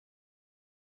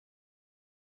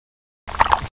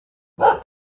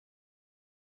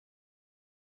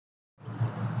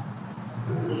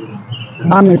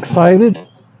I'm excited.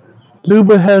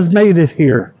 Luba has made it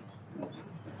here.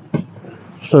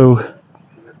 So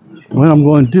what I'm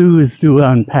going to do is do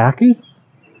unpacking,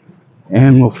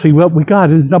 and we'll see what we got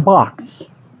in the box.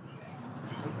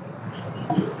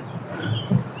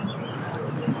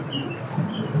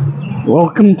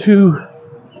 Welcome to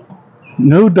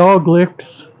No Dog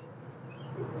Licks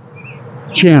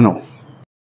channel.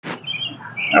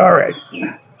 Alright,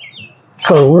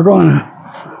 so we're going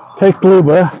to take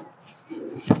Luba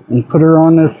and put her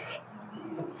on this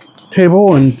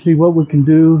table and see what we can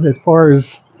do as far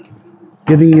as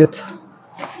getting it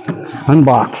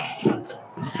unboxed.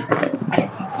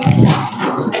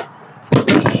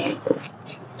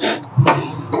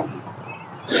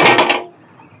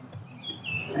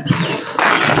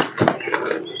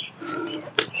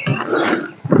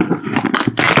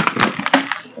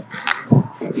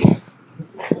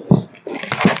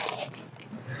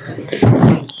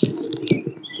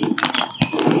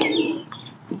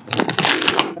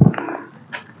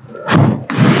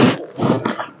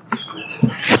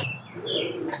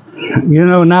 You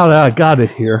know, now that I got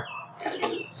it here,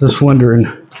 just wondering,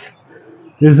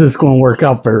 is this going to work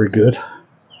out very good?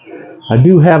 I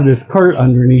do have this cart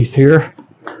underneath here,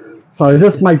 so I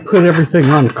just might put everything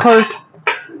on the cart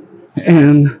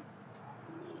and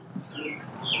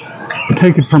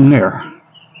take it from there.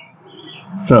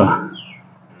 So,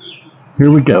 here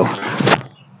we go.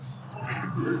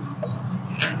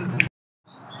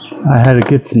 I had to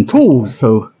get some tools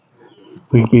so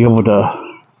we'd be able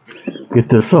to get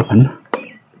this open.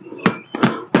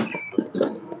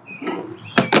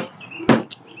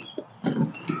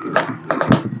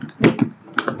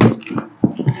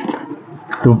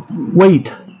 The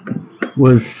weight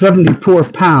was 74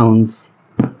 pounds,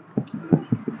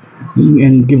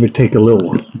 and give or take a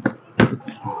little,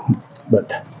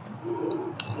 but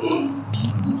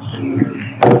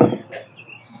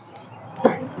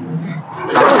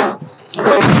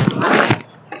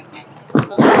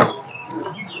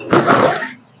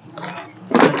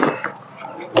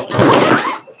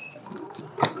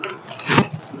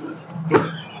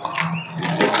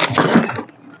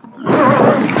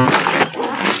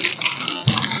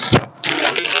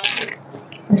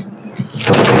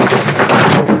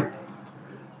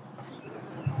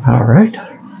all right.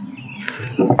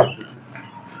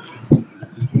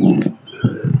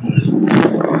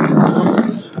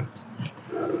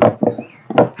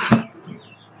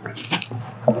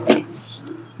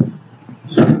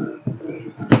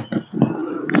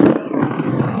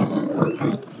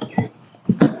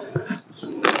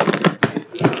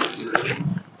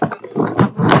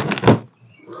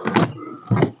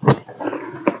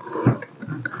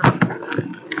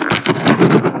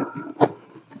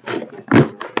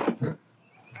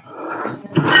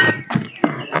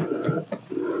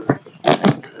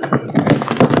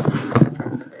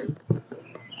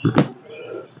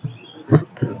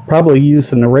 Probably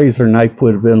using a razor knife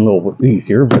would have been a little bit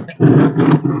easier, but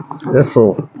this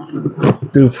will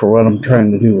do for what I'm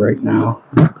trying to do right now.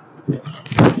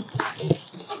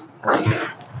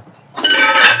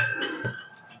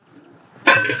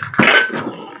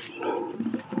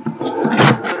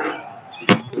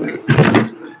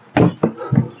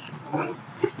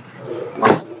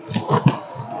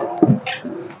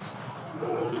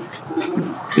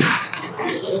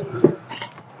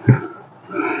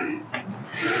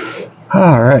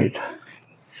 All right.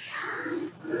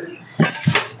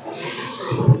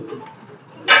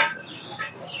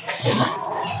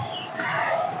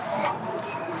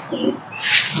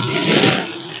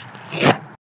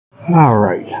 All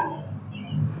right.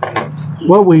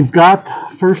 What we've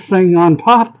got, first thing on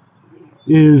top,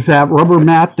 is that rubber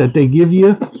mat that they give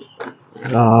you.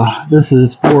 This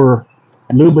is for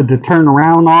Luba to turn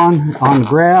around on the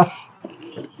grass,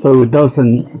 so it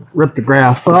doesn't rip the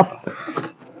grass up.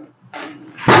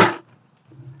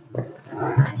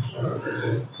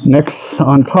 Next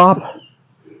on top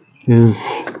is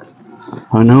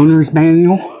an owner's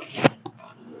manual.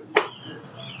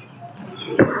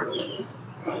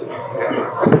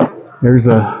 There's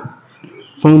a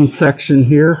phone section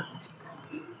here.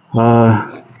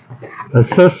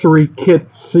 Accessory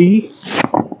kit C.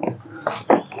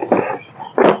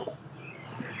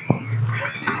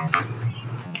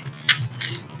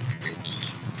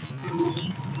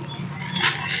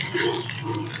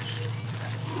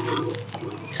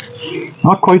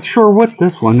 Not quite sure what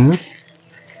this one is.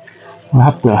 We'll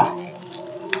have to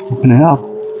open it up.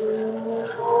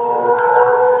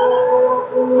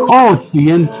 Oh, it's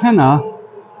the antenna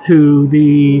to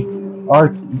the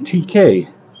RTK.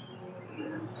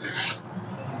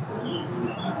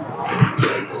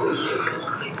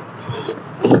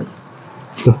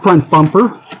 the front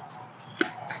bumper.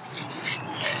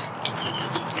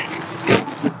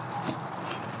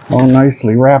 All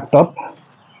nicely wrapped up.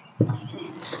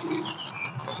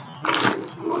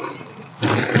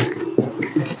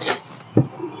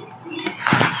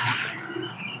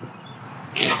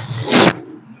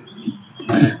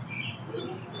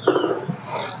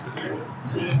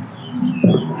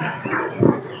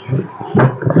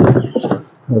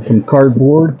 With some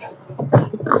cardboard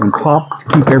on top to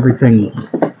keep everything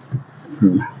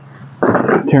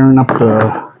from tearing up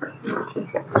the...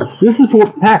 This is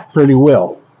packed pretty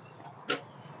well.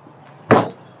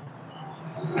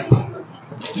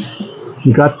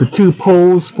 You got the 2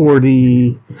 poles for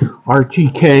the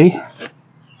RTK.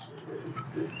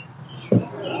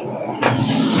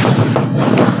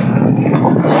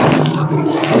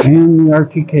 And the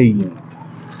RTK unit.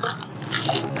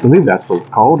 I believe that's what it's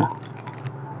called.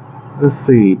 Let's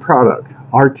see, product,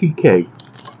 RTK.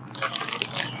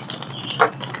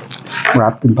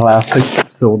 Wrapped in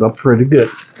plastic, sealed up pretty good.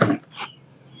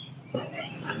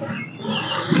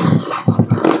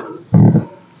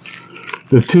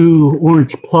 The 2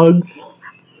 orange plugs,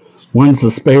 one's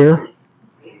a spare.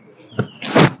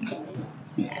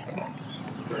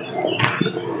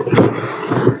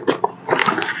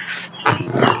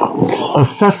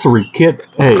 Accessory kit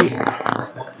A.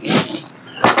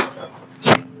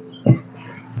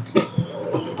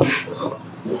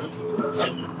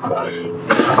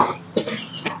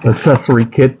 Accessory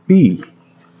kit B.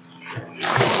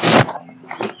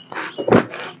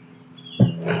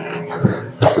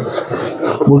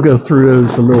 We'll go through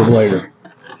those a little later.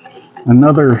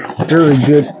 Another very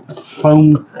good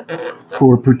foam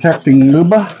for protecting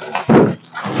Luba.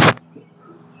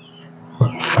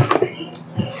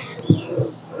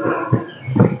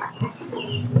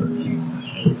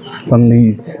 Some of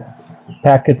these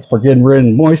packets for getting rid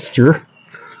of moisture.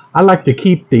 I like to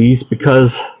keep these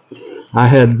because I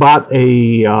had bought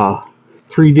a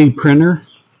 3D printer,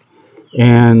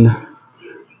 and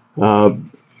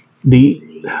the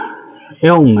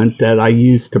element that I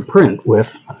use to print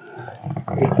with,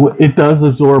 it does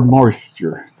absorb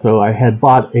moisture. So I had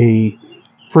bought a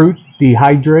fruit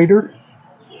dehydrator,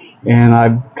 and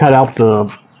I've cut out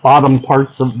the bottom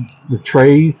parts of the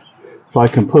trays so I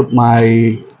can put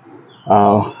my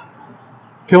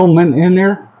filament in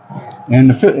there,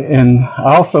 and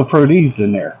I also throw these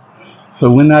in there. So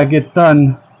when I get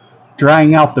done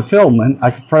drying out the filament,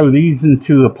 I can throw these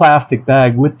into a plastic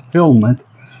bag with the filament,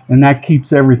 and that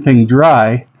keeps everything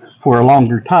dry for a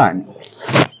longer time.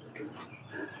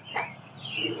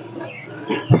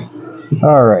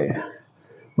 Alright,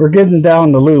 we're getting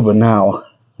down to Luba now.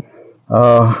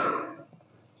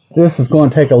 This is going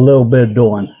to take a little bit of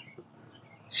doing.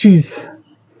 She's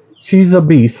a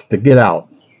beast to get out,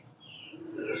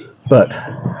 but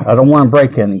I don't want to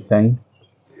break anything.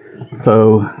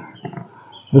 So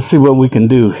let's see what we can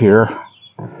do here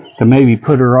to maybe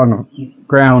put her on the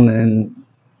ground and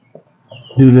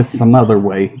do this some other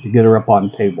way to get her up on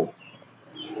the table.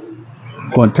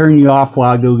 I'm going to turn you off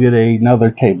while I go get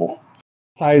another table.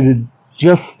 Decided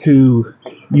just to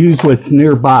use what's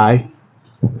nearby,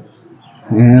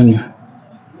 and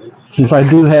since I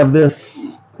do have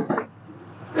these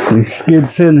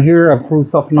skids in here, I threw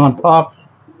something on top.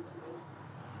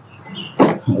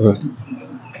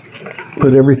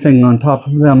 Put everything on top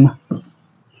of them.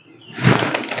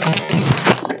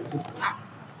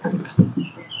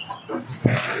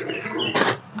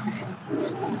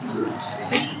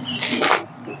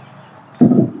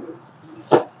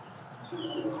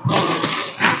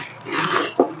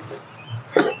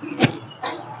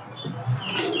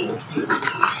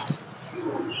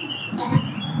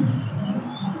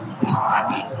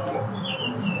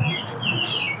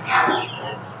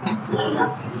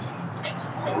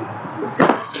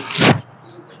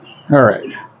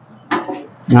 Alright,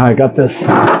 now I got this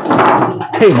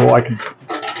table I can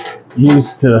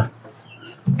use to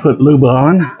put Luba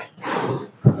on.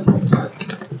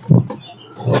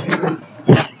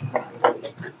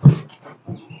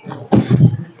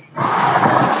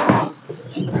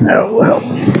 That will help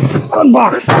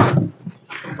unbox it.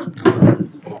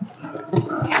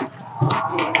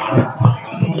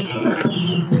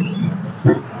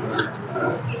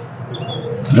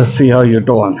 Let's see how you're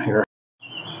doing here.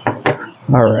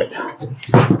 All right.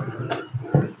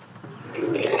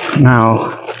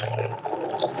 Now,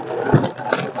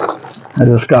 I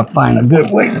just got to find a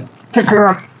good way to pick her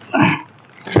up.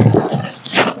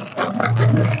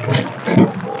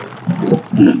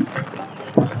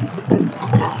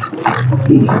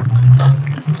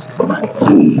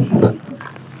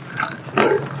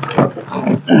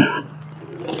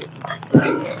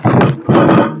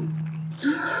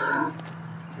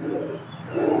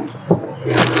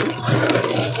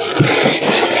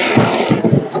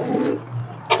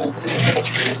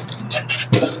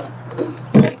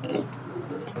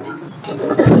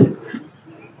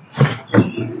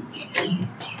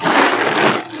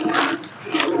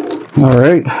 All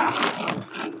right.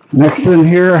 Next in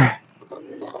here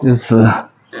is the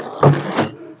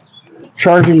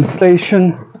charging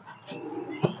station.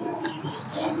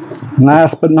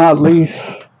 Last but not least,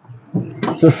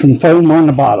 just some foam on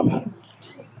the bottom.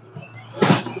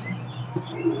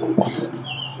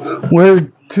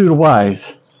 Word to the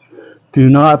wise, do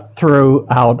not throw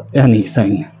out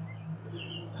anything.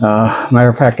 Matter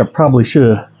of fact, I probably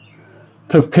should have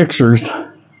took pictures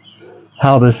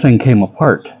how this thing came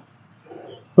apart.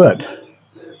 But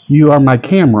you are my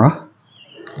camera,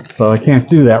 so I can't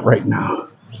do that right now.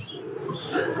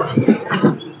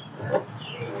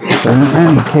 So in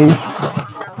any case,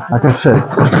 like I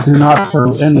said, do not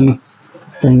throw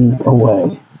anything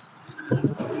away.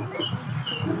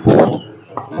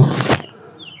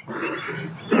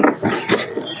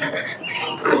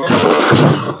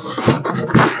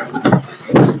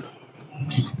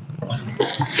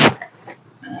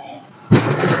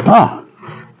 Ah,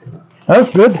 that's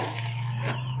good.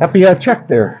 Happy I checked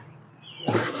there.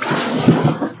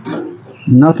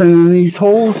 Nothing in these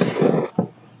holes.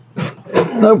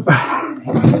 Nope.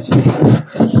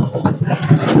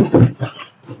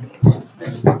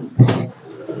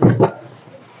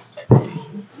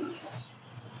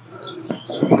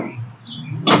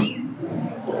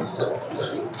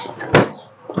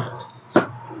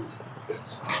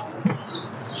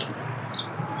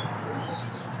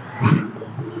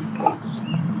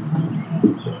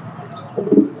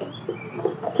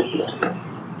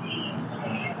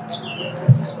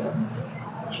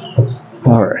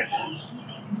 All right.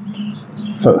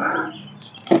 So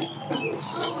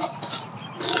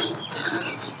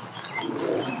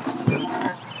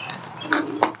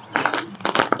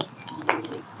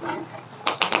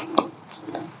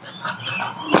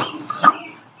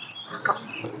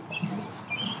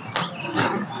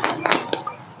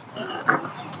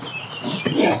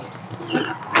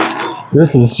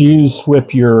this is used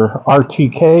with your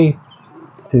RTK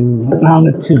to mount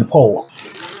it to the pole.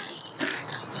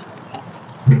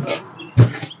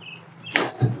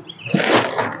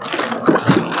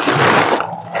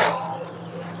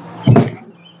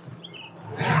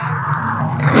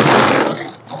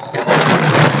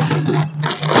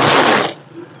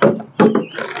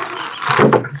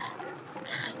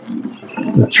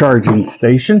 The charging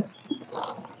station.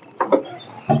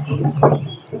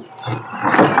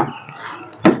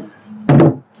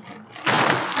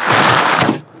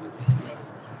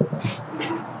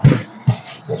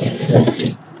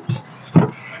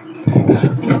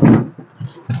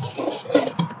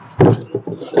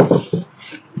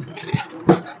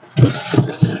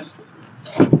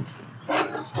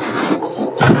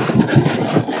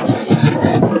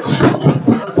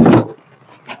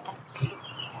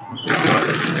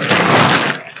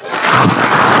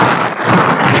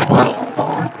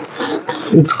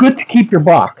 It's good to keep your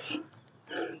box.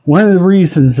 One of the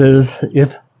reasons is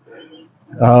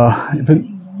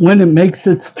when it makes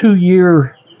its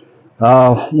 2-year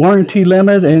warranty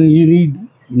limit and you need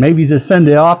maybe to send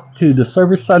it off to the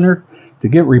service center to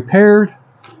get repaired,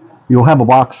 you'll have a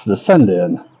box to send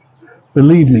in.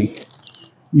 Believe me,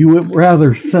 you would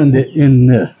rather send it in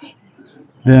this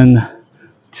than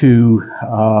to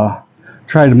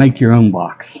try to make your own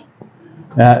box.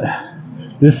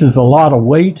 This is a lot of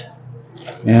weight,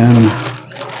 and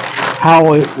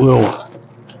how it will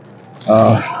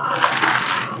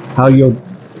how you'll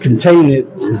contain it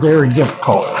is very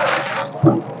difficult.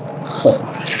 So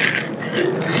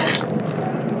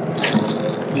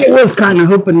I was kind of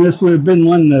hoping this would have been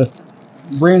one of the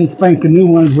brand spanking new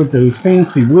ones with those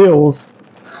fancy wheels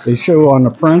they show on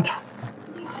the front,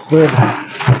 but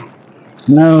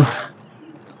no,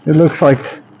 it looks like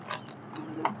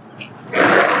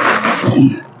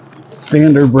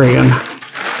standard brand.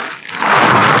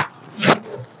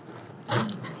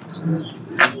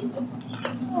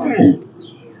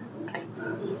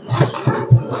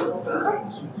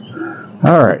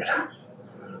 All right,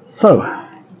 so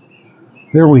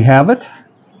there we have it.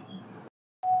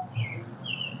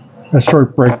 A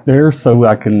short break there so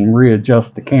I can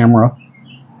readjust the camera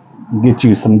and get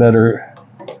you some better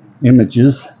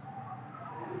images.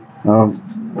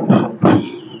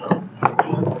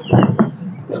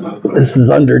 This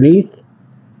is underneath.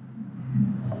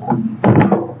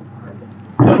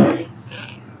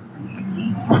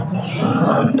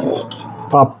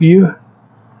 Top view.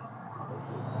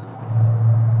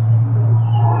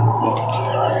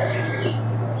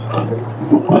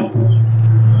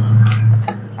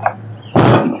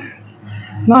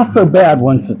 It's not so bad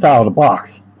once it's out of the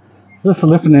box. It's just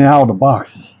lifting it out of the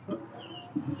box is a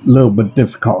little bit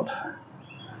difficult.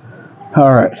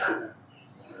 All right.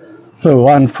 So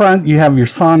on front you have your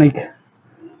sonic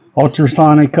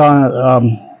ultrasonic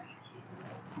to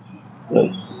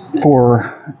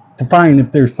find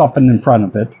if there's something in front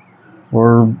of it,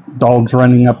 or dogs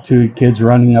running up to it, kids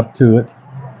running up to it.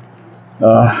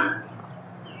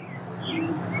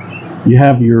 You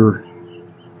have your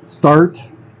start,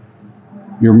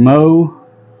 your mow,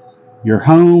 your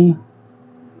home,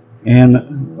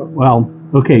 and, well,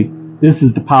 okay, this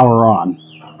is the power on.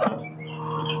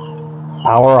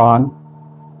 Power on,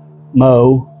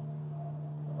 mow,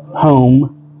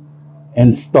 home,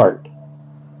 and start.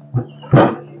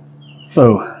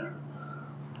 So,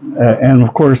 and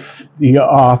of course, the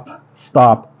off,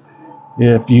 stop,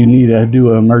 if you need to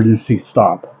do an emergency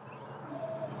stop.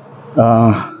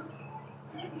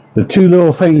 The two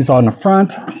little things on the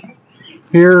front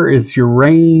here is your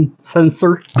rain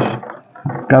sensor.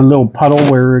 Got a little puddle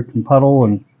where it can puddle,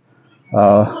 and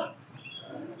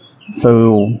so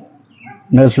it'll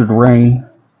measure the rain.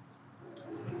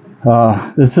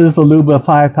 This is the Luba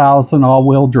 5000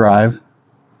 all-wheel drive.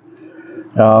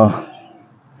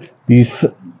 These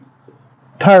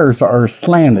tires are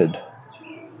slanted.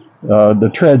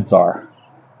 The treads are.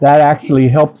 That actually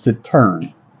helps it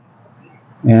turn,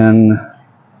 and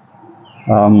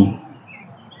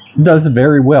it does it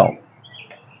very well.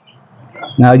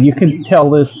 Now you can tell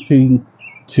this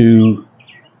to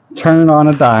turn on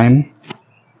a dime,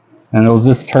 and it'll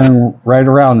just turn right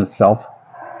around itself.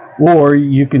 Or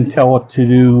you can tell it to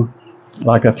do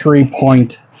like a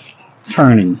 3-point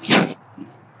turning.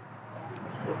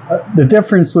 The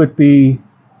difference would be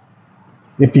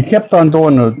if you kept on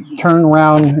doing a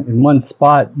turnaround in one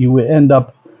spot, you would end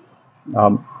up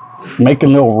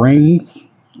making little rings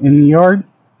in the yard.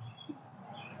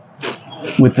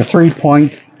 With the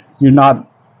 3-point, you're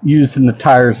not using the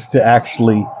tires to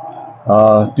actually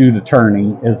do the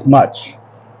turning as much.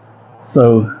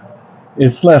 So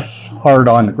it's less hard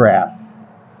on the grass.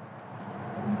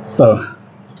 So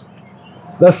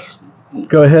let's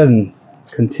go ahead and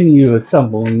continue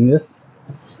assembling this.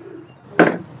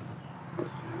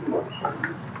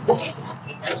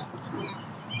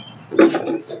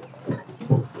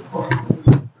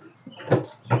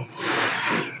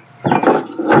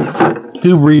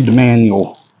 Do read the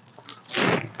manual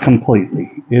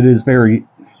completely. It is very,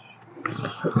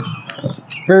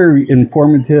 very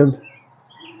informative,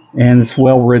 and it's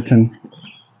well written.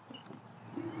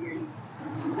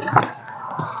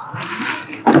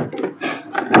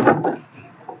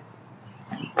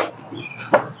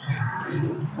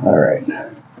 All right.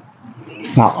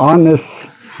 Now on this,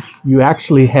 you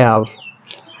actually have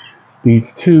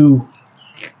these two.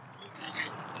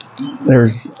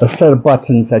 There's a set of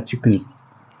buttons that you can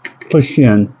push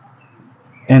in,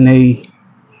 and they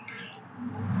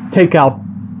take out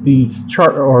these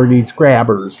these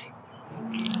grabbers,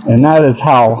 and that is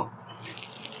how,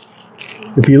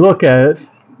 if you look at it,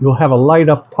 you'll have a light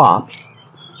up top,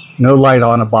 no light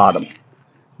on the bottom.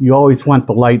 You always want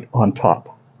the light on top.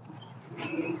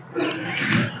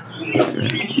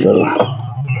 So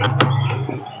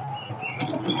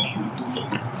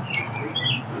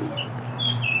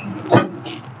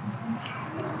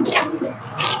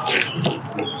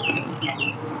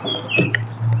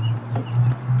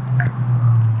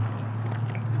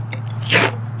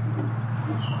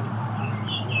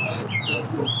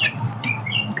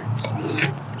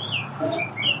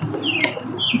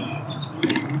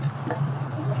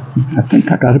I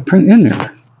think I got a print in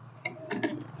there.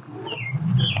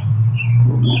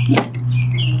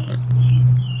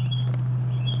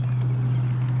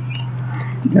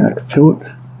 Yeah, I could feel it.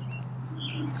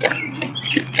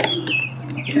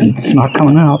 And it's not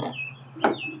coming out.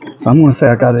 So I'm going to say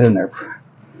I got it in there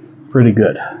pretty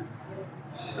good.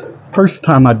 First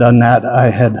time I done that, I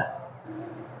had,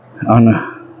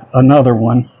 on another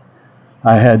one,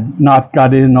 I had not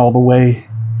got in all the way.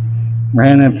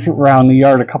 Ran it around the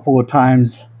yard a couple of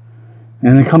times,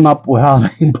 and then come up without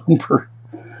a bumper.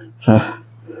 So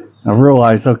I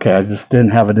realized, okay, I just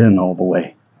didn't have it in all the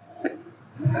way.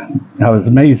 I was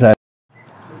amazed at it.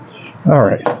 All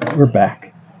right, we're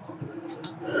back.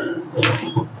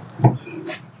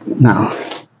 Now,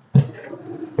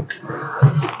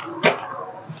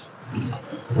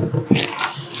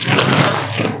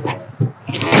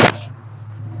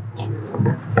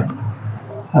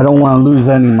 I don't want to lose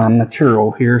any of my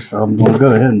material here, so I'm going to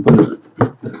go ahead and put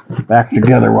it back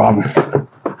together while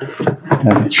I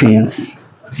have a chance.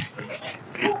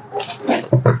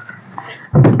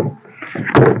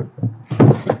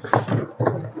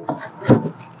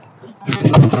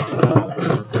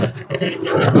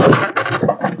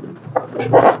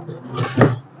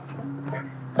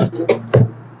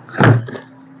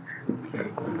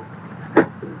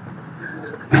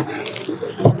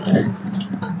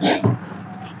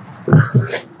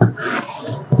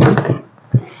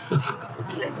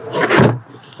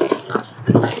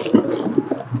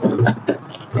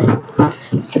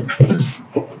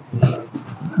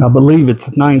 I believe it's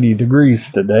 90 degrees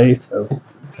today, so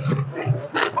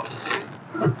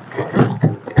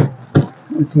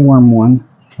it's a warm one.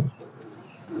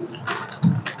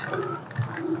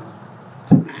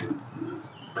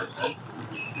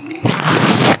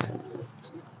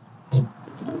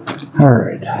 All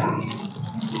right.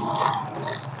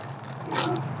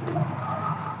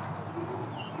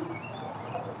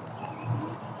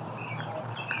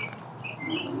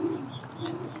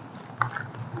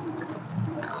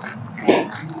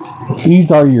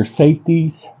 These are your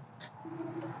safeties.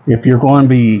 If you're going to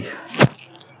be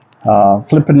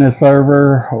flipping this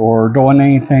over or doing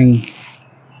anything,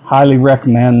 highly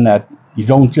recommend that you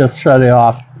don't just shut it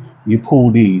off, you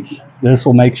pull these. This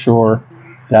will make sure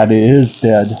that it is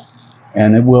dead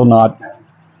and it will not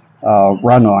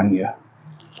run on you.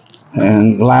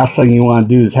 And the last thing you want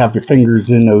to do is have your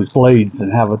fingers in those blades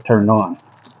and have it turned on.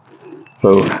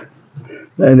 So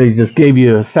then they just gave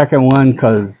you a second one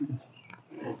because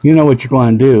you know what you're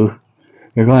going to do.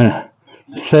 You're going to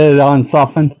set it on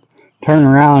something, turn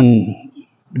around and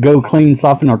go clean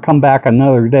something, or come back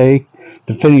another day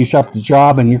to finish up the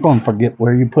job, and you're going to forget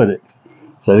where you put it.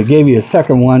 So they gave you a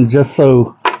second one just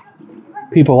so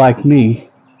people like me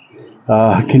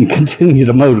can continue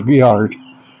to mow the yard.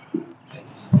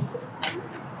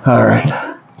 All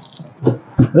right,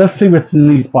 let's see what's in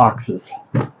these boxes.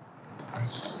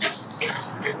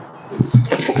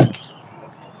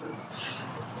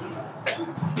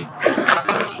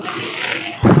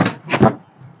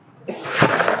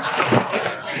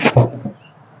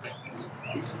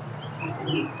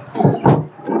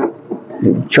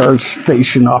 Charge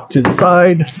station off to the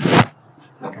side.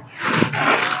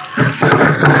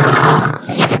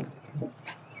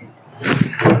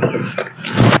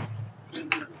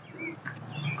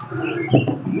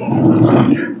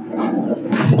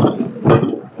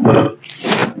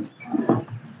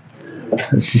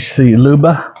 As you see,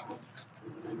 Luba.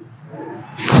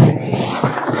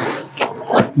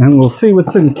 And we'll see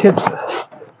what's in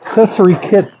accessory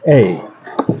kit A.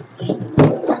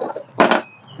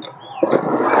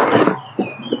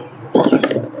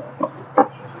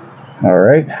 All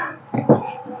right.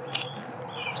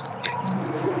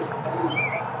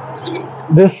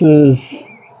 This is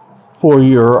for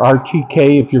your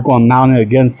RTK if you're going to mount it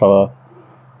against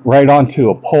right onto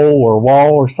a pole or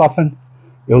wall or something.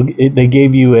 They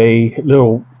gave you a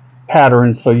little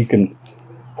pattern so you can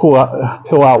pull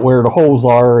out where the holes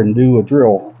are and do a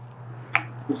drill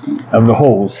of the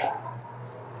holes.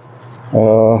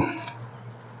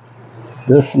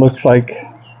 This looks like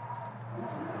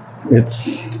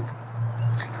it's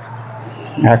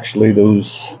actually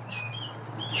those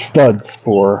studs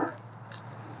for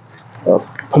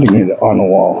putting it on the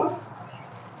wall.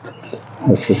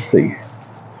 Let's just see.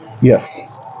 Yes,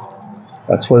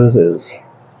 that's what it is.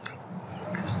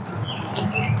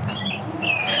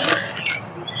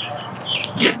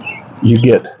 You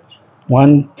get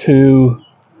 1, 2,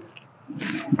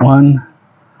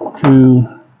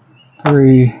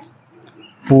 3,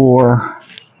 4,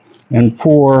 and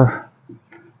 4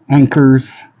 anchors.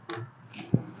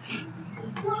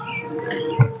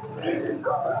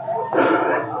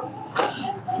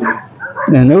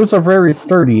 And those are very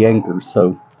sturdy anchors,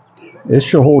 so it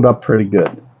should hold up pretty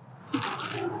good.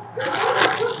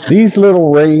 These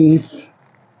little rings,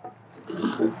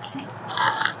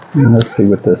 and let's see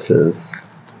what this is.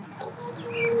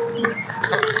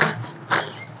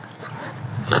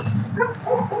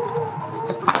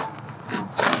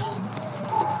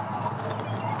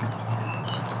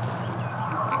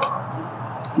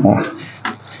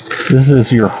 This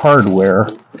is your hardware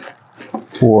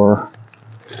for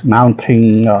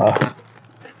mounting the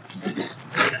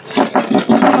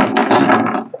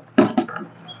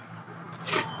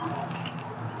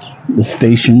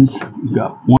stations. You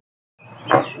got one.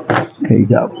 Okay, you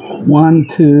got 1,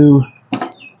 2,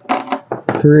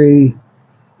 3,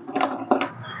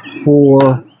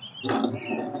 4,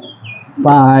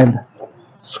 5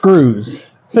 screws.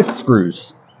 6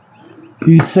 screws.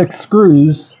 These 6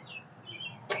 screws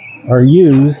are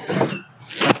used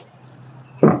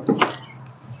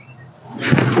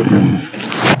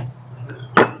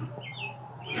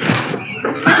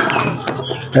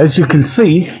as you can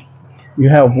see. You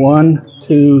have 1,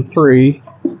 2, 3,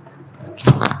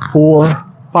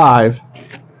 4, 5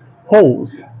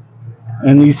 holes,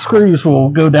 and these screws will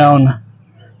go down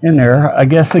in there. I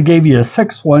guess they gave you a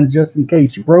 6th one just in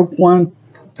case you broke one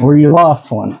or you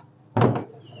lost one.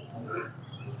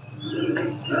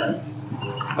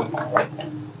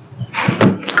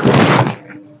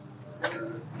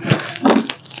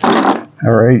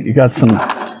 All right, you got some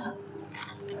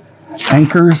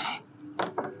anchors.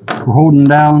 We're holding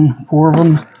down 4 of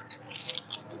them.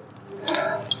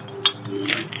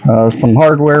 Some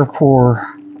hardware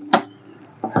for,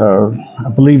 I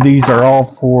believe these are all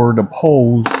for the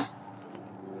poles.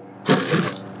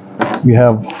 You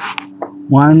have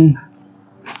 1,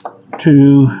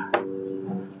 2,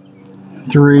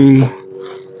 3,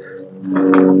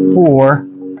 4.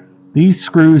 These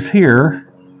screws here,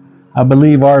 I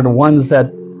believe, are the ones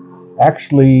that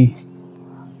actually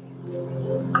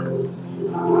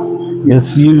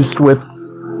is used with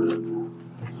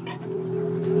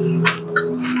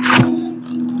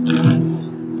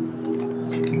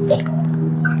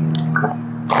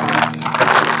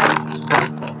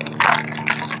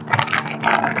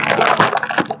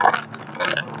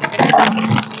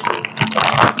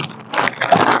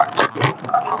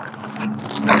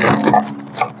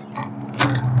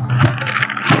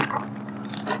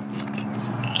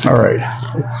Alright,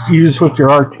 it's used with your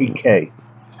RTK.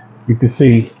 You can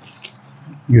see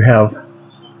you have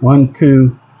 1,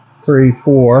 2, 3,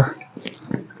 4,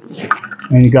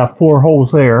 and you got 4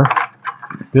 holes there.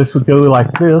 This would go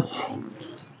like this,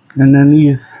 and then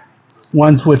these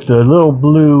ones with the little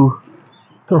blue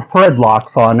thread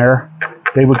locks on there,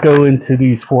 they would go into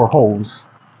these 4 holes.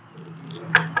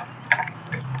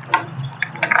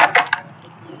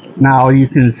 Now you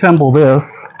can assemble this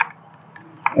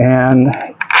and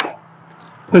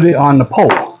put it on the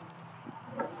pole.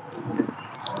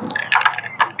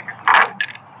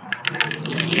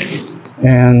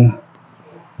 And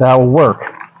that will work.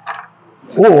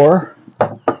 Or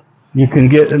you can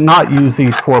not use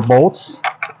these 4 bolts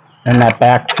and that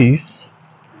back piece.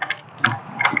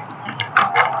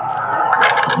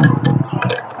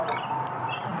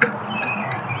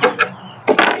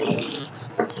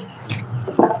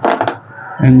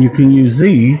 And you can use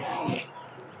these.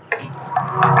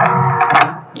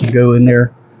 You go in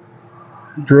there,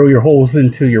 drill your holes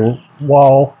into your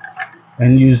wall,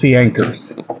 and use the anchors.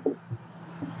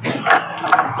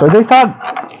 So they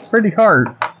thought pretty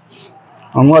hard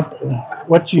on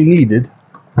what you needed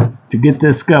to get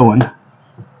this going.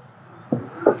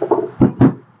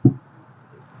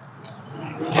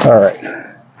 Alright.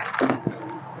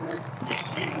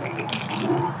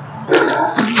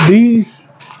 These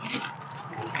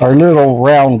are little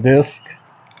round discs,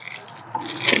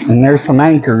 and there's some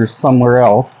anchors somewhere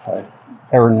else,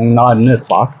 apparently not in this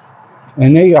box,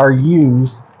 and they are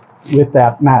used with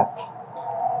that mat.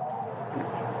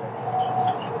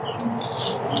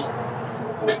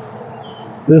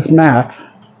 This mat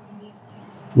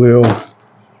will,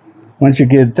 once you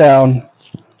get down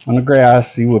on the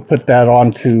grass, you would put that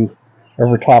onto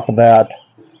over top of that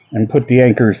and put the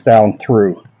anchors down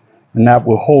through, and that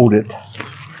will hold it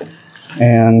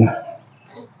and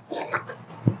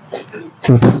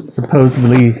so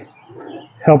supposedly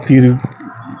help you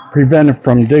prevent it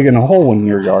from digging a hole in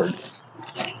your yard,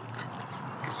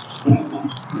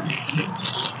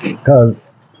 because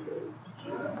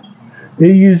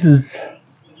it uses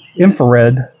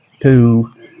infrared to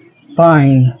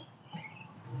find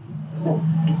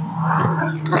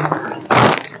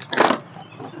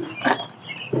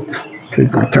see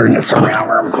if we can turn this around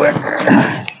real quick.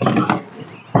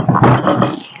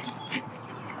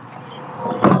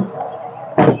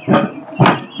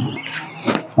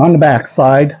 On the back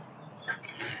side,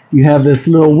 you have this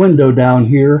little window down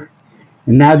here,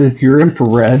 and that is your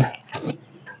infrared.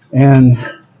 And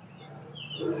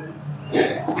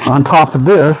on top of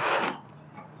this,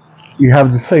 you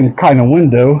have the same kind of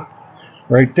window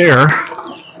right there,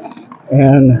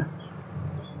 and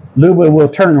Luba will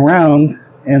turn around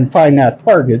and find that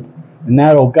target, and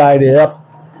that'll guide it up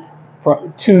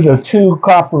to the 2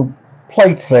 copper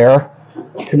plates there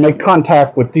to make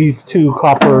contact with these 2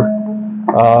 copper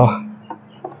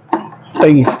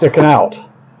things sticking out.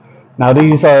 Now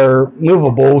these are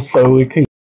movable, so we can.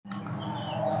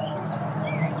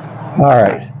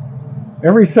 Alright,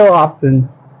 every so often,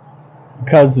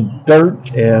 because of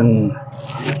dirt and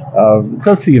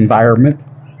just the environment,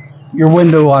 your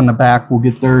window on the back will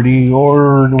get dirty,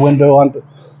 or the window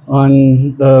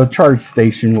on the charge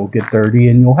station will get dirty,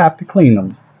 and you'll have to clean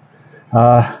them.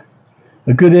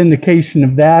 A good indication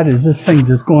of that is this thing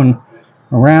just going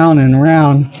around and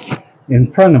around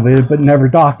in front of it, but never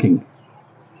docking.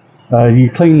 You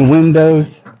clean the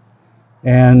windows,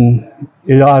 and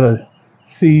it ought to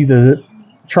see the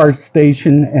charge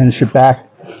station and should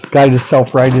guide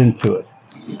itself right into it.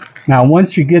 Now,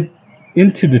 once you get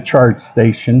into the charge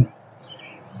station,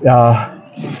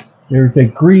 there's a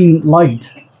green light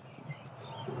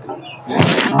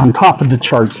on top of the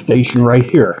charge station right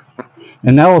here,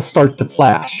 and that will start to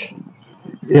flash.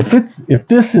 If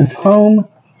this is home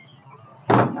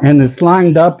and it's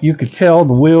lined up, you could tell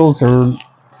the wheels are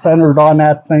centered on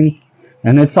that thing,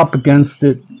 and it's up against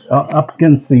it up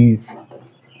against these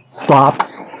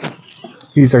stops.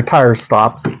 These are tire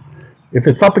stops. If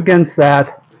it's up against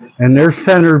that and they're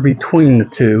centered between the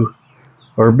two,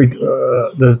 or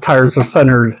the tires are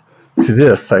centered to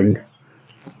this thing,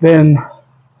 then,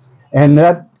 and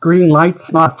that green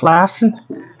light's not flashing,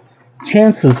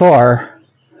 chances are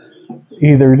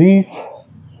either these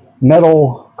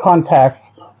metal contacts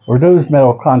or those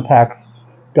metal contacts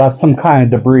got some kind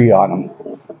of debris on them.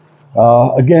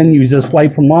 Again, you just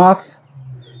wipe them off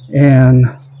and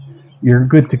you're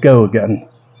good to go again.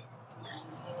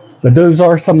 But those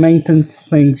are some maintenance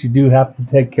things you do have to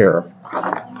take care of.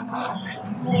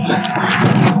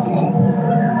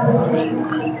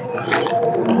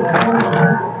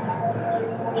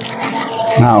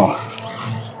 Now,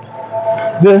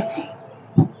 this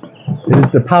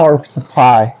is the power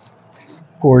supply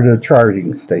for the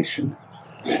charging station.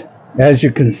 As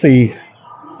you can see,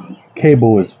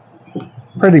 cable is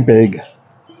pretty big.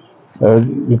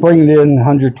 You bring it in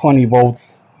 120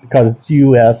 volts because it's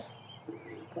US.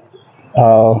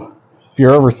 If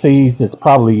you're overseas, it's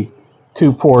probably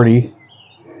 240.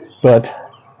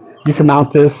 But you can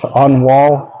mount this on the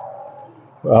wall.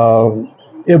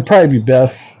 It would probably be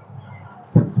best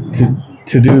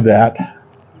to do that.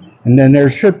 And then there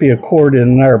should be a cord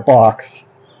in their box.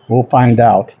 We'll find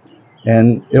out.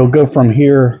 And it'll go from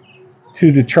here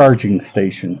to the charging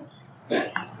station.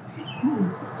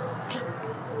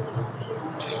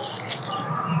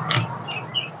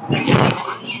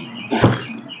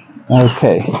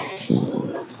 Okay,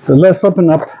 so let's open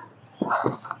up.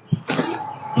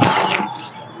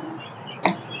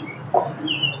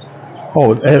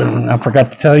 Oh, and I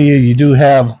forgot to tell you, you do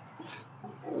have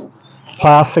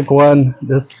plastic one.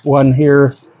 This one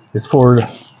here is for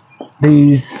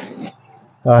these.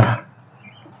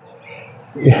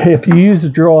 If you use a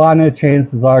drill on it,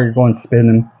 chances are you're going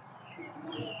spinning.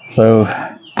 So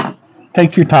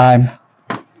take your time.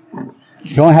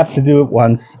 You don't have to do it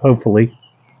once, hopefully.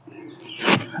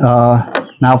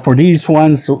 Now for these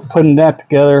ones, putting that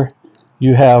together,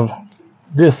 you have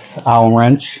this Allen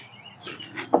wrench,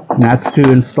 and that's to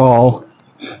install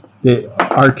the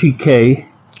RTK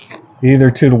either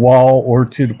to the wall or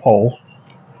to the pole.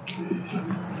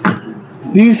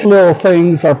 These little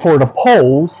things are for the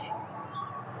poles,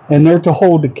 and they're to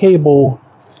hold the cable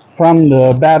from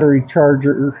the battery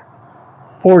charger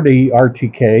for the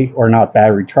RTK, or not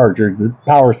battery charger, the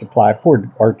power supply for the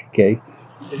RTK,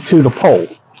 to the pole.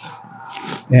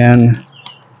 And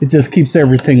it just keeps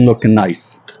everything looking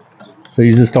nice. So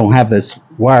you just don't have this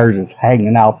wire just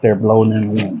hanging out there blowing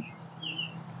in the wind.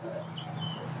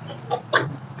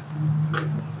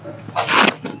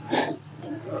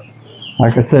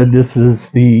 Like I said, this is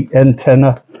the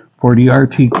antenna for the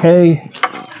RTK.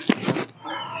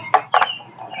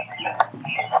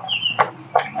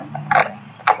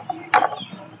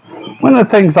 One of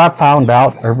the things I found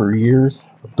out over years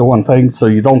of doing things so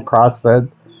you don't cross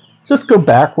thread, just go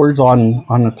backwards on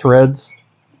the threads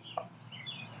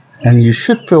and you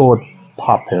should feel it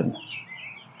pop in.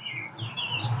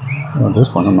 Well,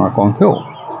 this one I'm not going to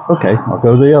feel. Okay, I'll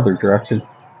go the other direction.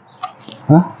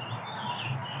 Huh?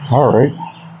 Alright.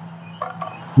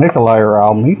 Make a liar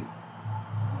out of me.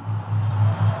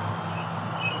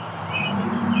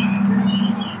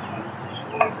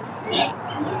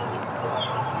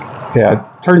 Okay, I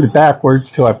turned it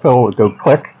backwards till I felt it would go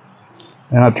click,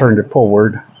 and I turned it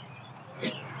forward,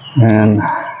 and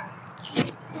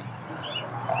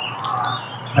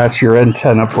that's your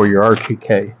antenna for your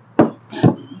RTK.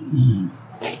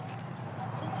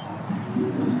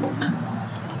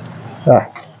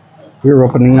 We're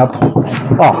opening up.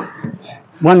 Oh,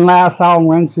 one last Allen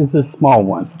wrench is this small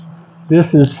one.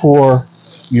 This is for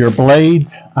your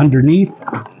blades underneath.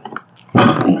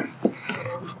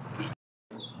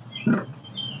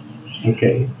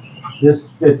 Okay,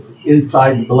 this fits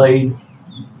inside the blade,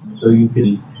 so you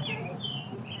can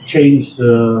change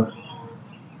the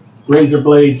razor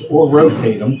blades or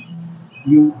rotate them.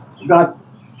 You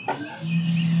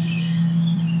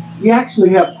actually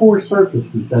have 4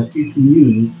 surfaces that you can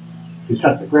use to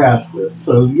cut the grass with,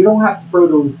 so you don't have to throw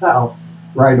those out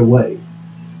right away.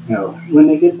 You know, when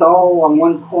they get all on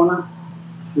one corner,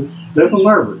 just flip them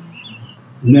over,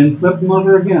 and then flip them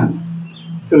over again,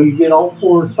 so you get all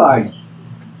 4 sides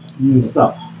used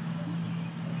up.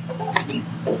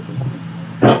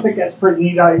 I think that's a pretty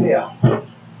neat idea.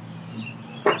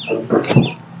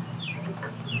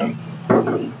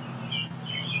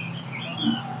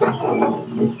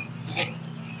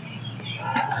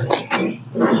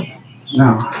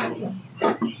 Now,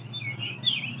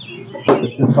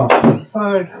 put this off to the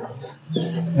side,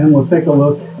 and we'll take a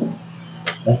look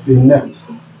at the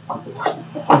next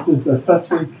This is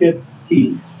accessory kit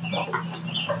B.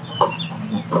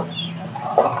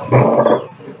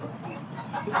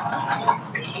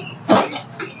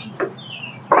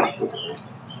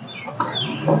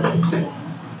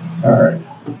 Alright.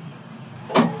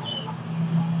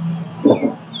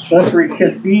 Accessory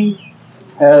kit B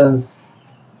has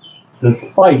the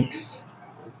spikes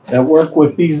that work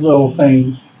with these little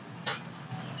things,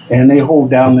 and they hold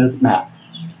down this mat.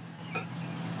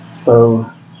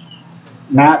 So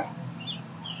mat,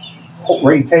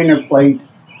 retainer plate,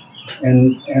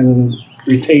 and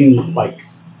retaining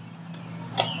spikes.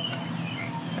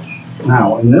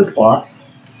 Now in this box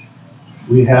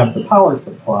we have the power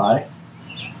supply.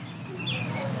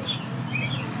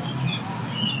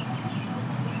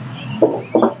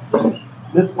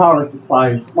 This power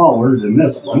supply is smaller than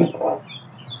this one,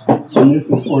 and this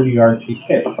is for the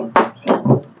RTK.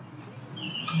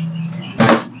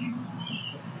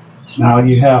 Now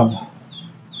you have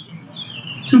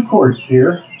two cords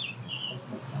here.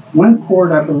 One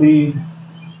cord, I believe,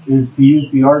 is to use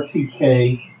the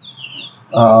RTK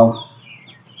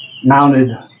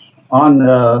mounted on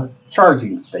the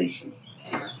charging station.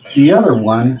 The other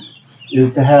one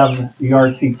is to have the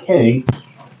RTK.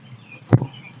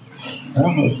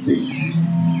 Well, let's see.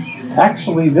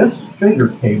 Actually, this bigger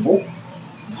cable,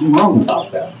 I'm wrong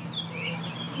about that.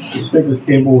 This bigger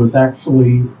cable was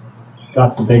actually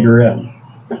got the bigger end.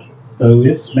 So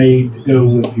it's made to go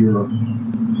with your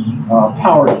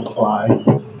power supply,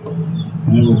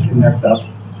 and it will connect up.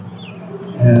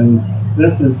 And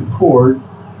this is the cord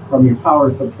from your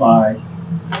power supply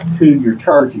to your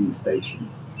charging station.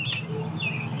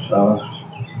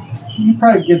 You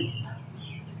probably get,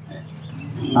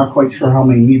 not quite sure how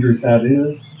many meters that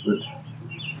is, but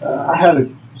I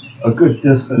had a good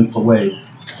distance away.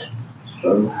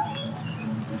 So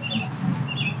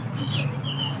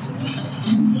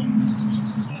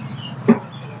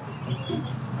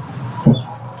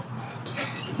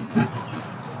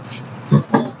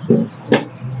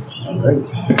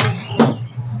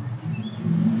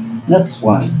next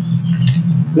one,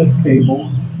 this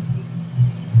cable.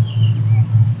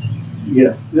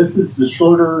 Yes, this is the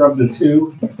shorter of the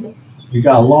two. You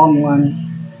got a long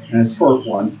one and a short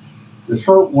one. The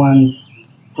short one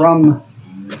from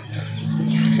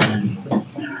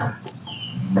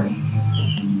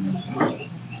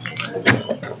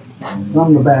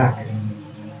the back.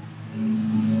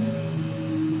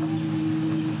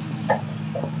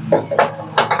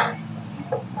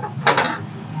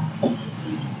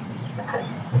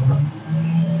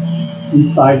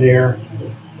 Inside there,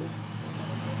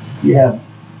 you have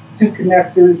two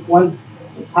connectors. One's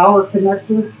the power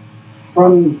connector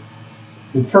from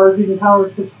the charging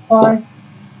power supply,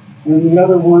 and the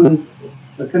other one's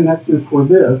the connector for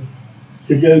this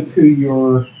to go to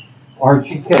your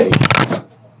RTK,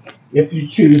 if you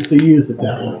choose to use it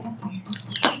that way.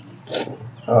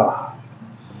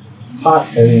 Hot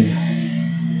and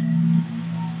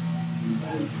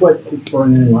sweat keeps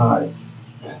burning in my eyes.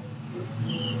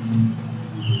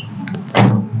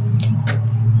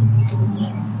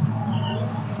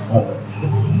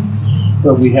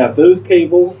 So we have those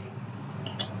cables.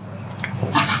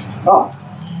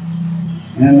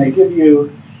 And they give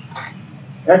you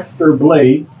extra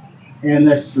blades and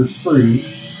extra screws.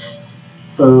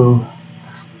 So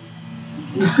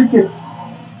you should get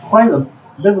quite a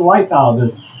bit of life out of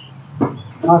this. I'm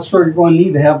not sure you're going to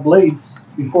need to have blades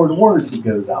before the warranty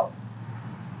goes out.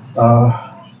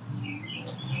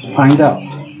 Find out.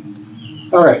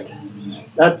 All right,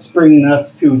 that's bringing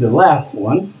us to the last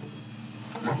one.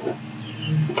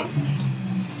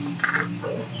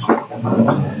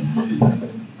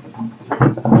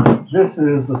 This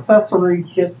is accessory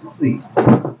kit C.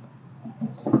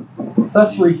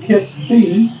 Accessory kit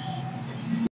C.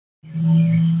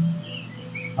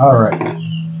 All right.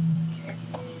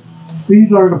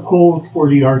 These are the poles for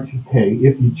the RTK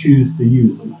if you choose to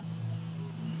use them.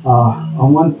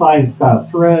 On one side it's got a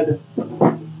thread,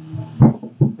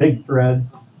 big thread,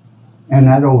 and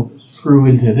that'll screw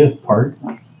into this part.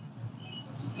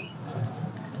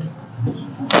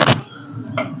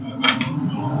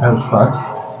 As such.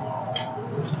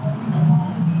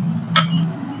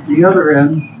 The other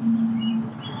end,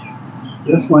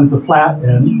 this one's a flat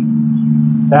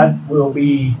end. That will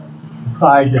be the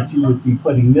side that you would be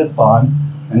putting this on,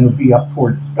 and it'll be up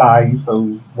towards the sky,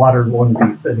 so water won't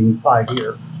be sitting inside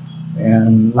here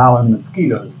and allowing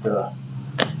mosquitoes to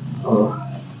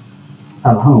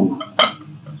have a home.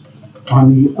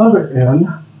 On the other end,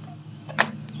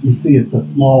 you see it's a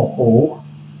small hole,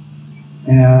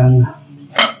 and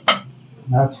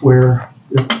that's where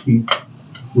this piece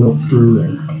will screw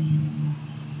in.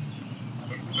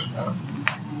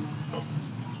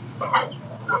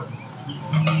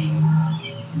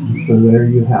 So there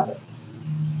you have it.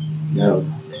 Go.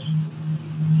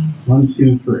 1,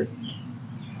 2, 3.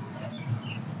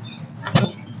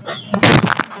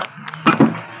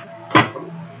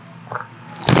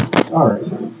 Alright.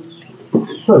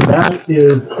 So that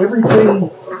is everything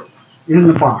in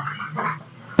the box.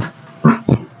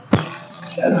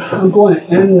 I'm going to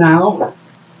end now.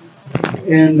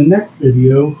 In the next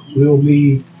video, we'll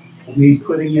be me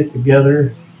putting it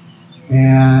together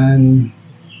and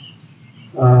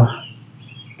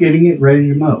getting it ready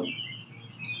to mow.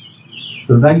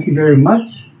 So thank you very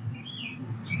much.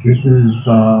 This is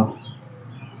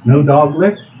No Dog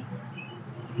Licks.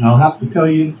 And I'll have to tell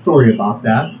you the story about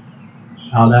that,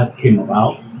 how that came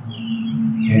about.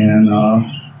 And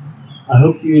I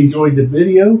hope you enjoyed the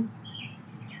video.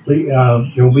 Please,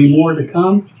 there will be more to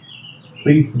come.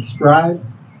 Please subscribe,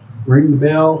 ring the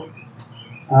bell.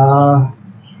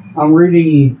 I'm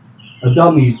reading a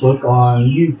dummies book on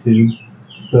YouTube,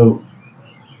 so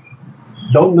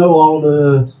don't know all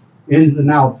the ins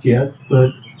and outs yet,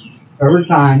 but over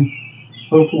time,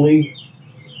 hopefully,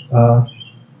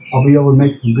 I'll be able to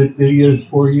make some good videos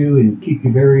for you and keep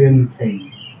you very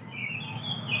entertained.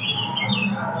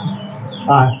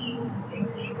 Bye.